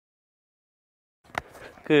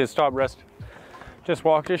Good, stop, rest. Just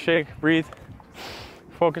walk, just shake, breathe.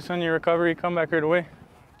 Focus on your recovery, come back right away.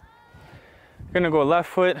 Gonna go left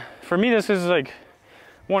foot. For me, this is like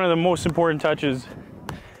one of the most important touches,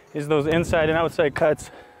 is those inside and outside cuts.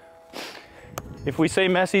 If we say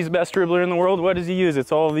Messi's best dribbler in the world, what does he use?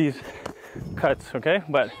 It's all these cuts, okay?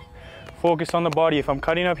 But focus on the body. If I'm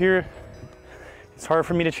cutting up here, it's hard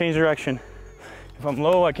for me to change direction. If I'm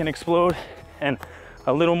low, I can explode, and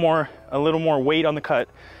a little more weight on the cut,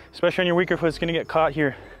 especially on your weaker foot. It's gonna get caught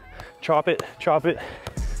here. Chop it, chop it,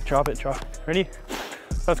 chop it, chop. Ready?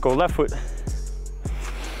 Let's go, left foot.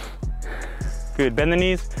 Good, bend the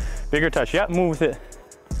knees, bigger touch. Yeah, move with it.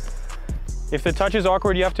 If the touch is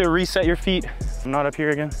awkward, you have to reset your feet. I'm not up here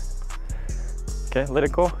again. Okay, let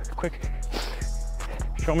it go, quick.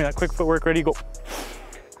 Show me that quick footwork, ready, go.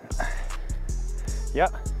 Yeah,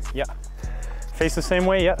 yeah. Face the same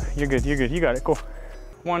way, yeah, you're good, you got it, go.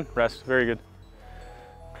 One, rest, very good.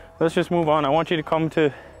 Let's just move on. I want you to come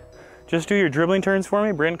to, just do your dribbling turns for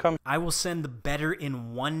me. Bryn, come. I will send the Better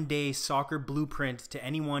in 1 Day Soccer Blueprint to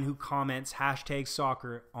anyone who comments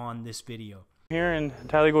 #soccer on this video. Here, and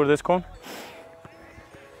Tyler, go to this cone.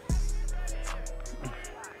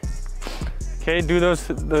 Okay, do those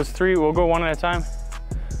three. We'll go one at a time.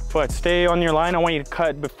 But stay on your line. I want you to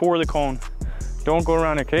cut before the cone. Don't go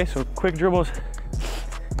around it, okay? So quick dribbles,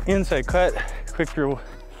 inside cut, quick dribble,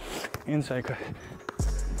 inside cut.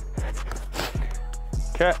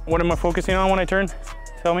 Okay, what am I focusing on when I turn?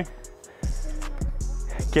 Tell me.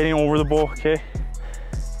 Getting over the ball, okay?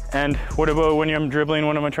 And what about when I'm dribbling?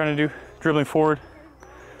 What am I trying to do? Dribbling forward.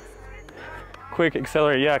 Quick,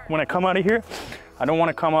 accelerate, yeah. When I come out of here, I don't want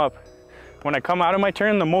to come up. When I come out of my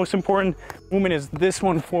turn, the most important movement is this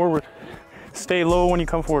one forward. Stay low when you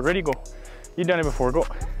come forward. Ready, go. You've done it before, go.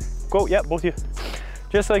 Go, yeah, both of you.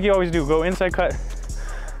 Just like you always do, go inside cut.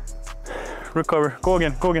 Recover, go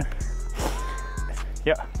again, go again.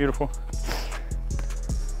 Yeah, beautiful.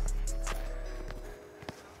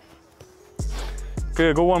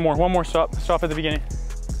 Good, go one more, stop at the beginning.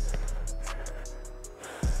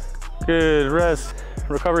 Good, rest,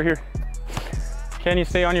 recover here. Can you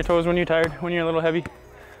stay on your toes when you're tired, when you're a little heavy?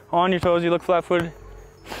 On your toes, you look flat-footed.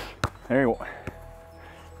 There you go.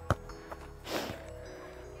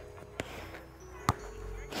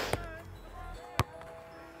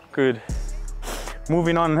 Good.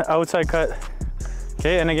 Moving on, outside cut.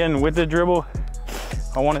 Okay, and again, with the dribble,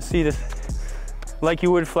 I want to see this. Like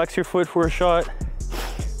you would flex your foot for a shot,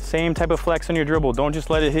 same type of flex on your dribble. Don't just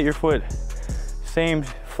let it hit your foot. Same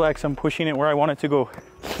flex, I'm pushing it where I want it to go.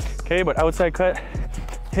 Okay, but outside cut,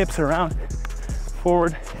 hips around,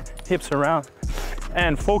 forward, hips around,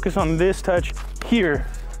 and focus on this touch here,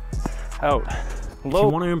 out, low. If you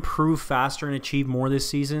want to improve faster and achieve more this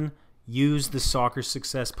season, use the Soccer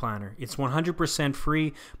Success Planner. It's 100%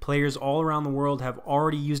 free. Players all around the world have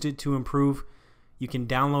already used it to improve. You can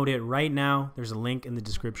download it right now. There's a link in the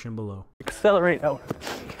description below. Accelerate out.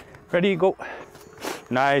 Ready, go.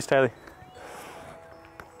 Nice, Tyler.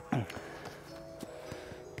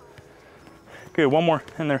 Good, one more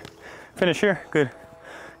in there. Finish here, good.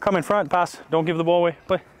 Come in front, pass. Don't give the ball away,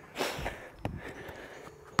 play.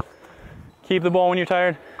 Keep the ball when you're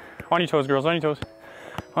tired. On your toes, girls, on your toes.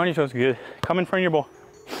 On your toes, good. Come in front of your ball.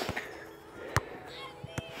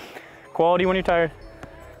 Quality when you're tired.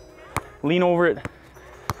 Lean over it.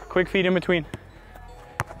 Quick feet in between.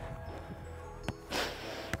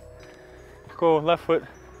 Go, left foot.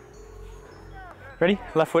 Ready?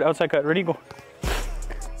 Left foot, outside cut. Ready, go.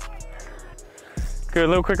 Good, a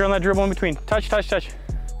little quicker on that dribble in between. Touch, touch, touch.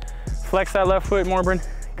 Flex that left foot more, Bryn.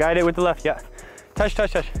 Guide it with the left, yeah. Touch,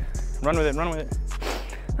 touch, touch. Run with it, run with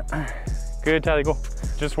it. Good, Tally, go.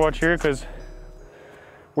 Just watch here, because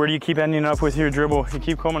where do you keep ending up with your dribble? You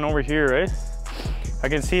keep coming over here, right? I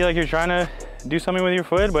can see like you're trying to do something with your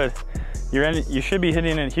foot, but you should be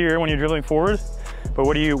hitting it here when you're dribbling forward. But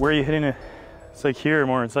where are you hitting it? It's like here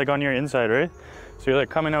more, it's like on your inside, right? So you're like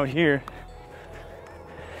coming out here.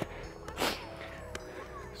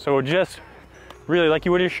 So just really like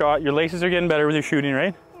you would your shot, your laces are getting better with your shooting,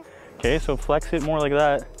 right? Okay, so flex it more like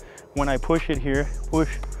that. When I push it here,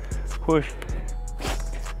 push, push,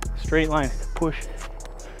 straight line, push.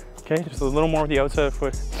 Okay, just a little more with the outside of the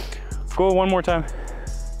foot. Go one more time.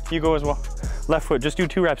 You go as well. Left foot, just do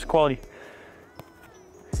 2 reps, quality.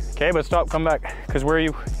 Okay, but stop, come back. Because where are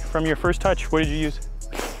you, from your first touch, what did you use?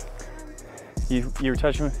 You were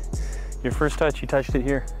touching, your first touch, you touched it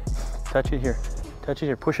here. Touch it here, touch it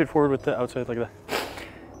here. Push it forward with the outside like that.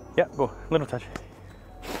 Yeah, go, little touch.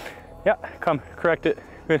 Yeah, come, correct it,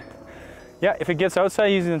 good. Yeah, if it gets outside,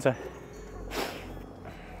 use it inside.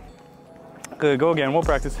 Good, go again, we'll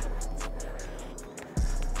practice.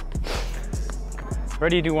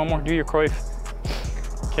 Ready, do one more, do your Cruyff.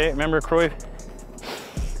 Okay, remember Cruyff.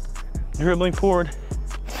 Dribbling forward.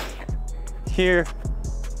 Here,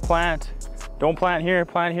 plant. Don't plant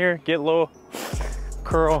here, get low.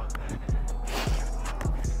 Curl.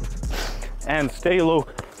 And stay low.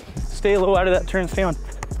 Stay low out of that turn, stay on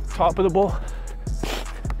top of the ball.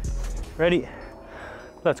 Ready,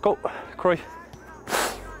 let's go, Cruyff.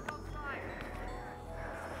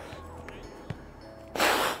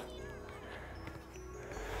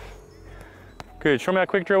 Good, show me that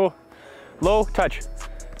quick dribble. Low, touch.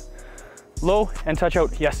 Low and touch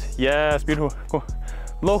out, yes, yes, beautiful, go.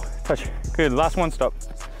 Low, touch, good, last one, stop.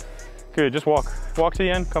 Good, just walk. Walk to the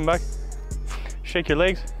end, come back. Shake your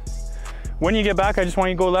legs. When you get back, I just want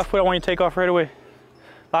you to go left foot, I want you to take off right away.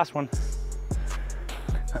 Last one.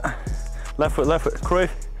 Left foot, Cruyff.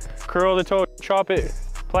 Curl the toe, chop it.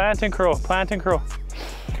 Plant and curl, plant and curl.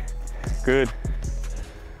 Good.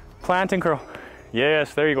 Plant and curl.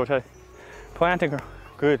 Yes, there you go, Ty. Plant and curl,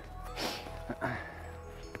 good.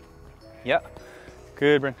 Yeah,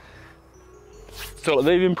 good, Bryn. So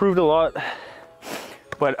they've improved a lot,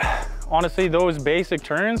 but honestly, those basic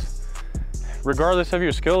turns, regardless of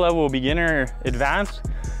your skill level, beginner, advanced,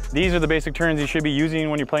 these are the basic turns you should be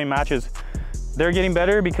using when you're playing matches. They're getting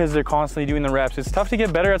better because they're constantly doing the reps. It's tough to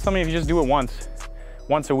get better at something if you just do it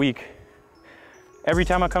once a week. Every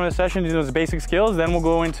time I come to the session, do those basic skills, then we'll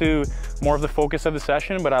go into more of the focus of the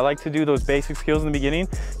session, but I like to do those basic skills in the beginning,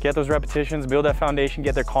 get those repetitions, build that foundation,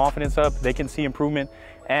 get their confidence up, they can see improvement,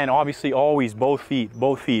 and obviously always both feet,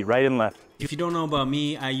 right and left. If you don't know about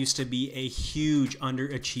me, I used to be a huge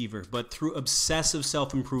underachiever, but through obsessive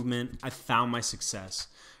self-improvement, I found my success.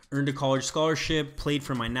 Earned a college scholarship, played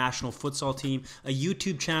for my national futsal team, a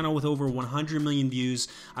YouTube channel with over 100 million views.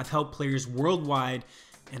 I've helped players worldwide,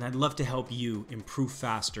 and I'd love to help you improve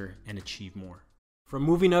faster and achieve more. From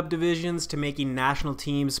moving up divisions to making national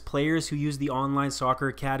teams, players who use the Online Soccer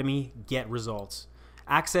Academy get results.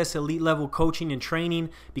 Access elite level coaching and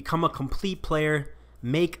training, become a complete player,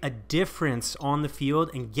 make a difference on the field,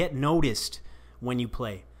 and get noticed when you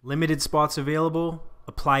play. Limited spots available.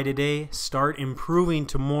 Apply today. Start improving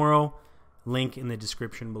tomorrow. Link in the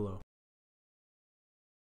description below.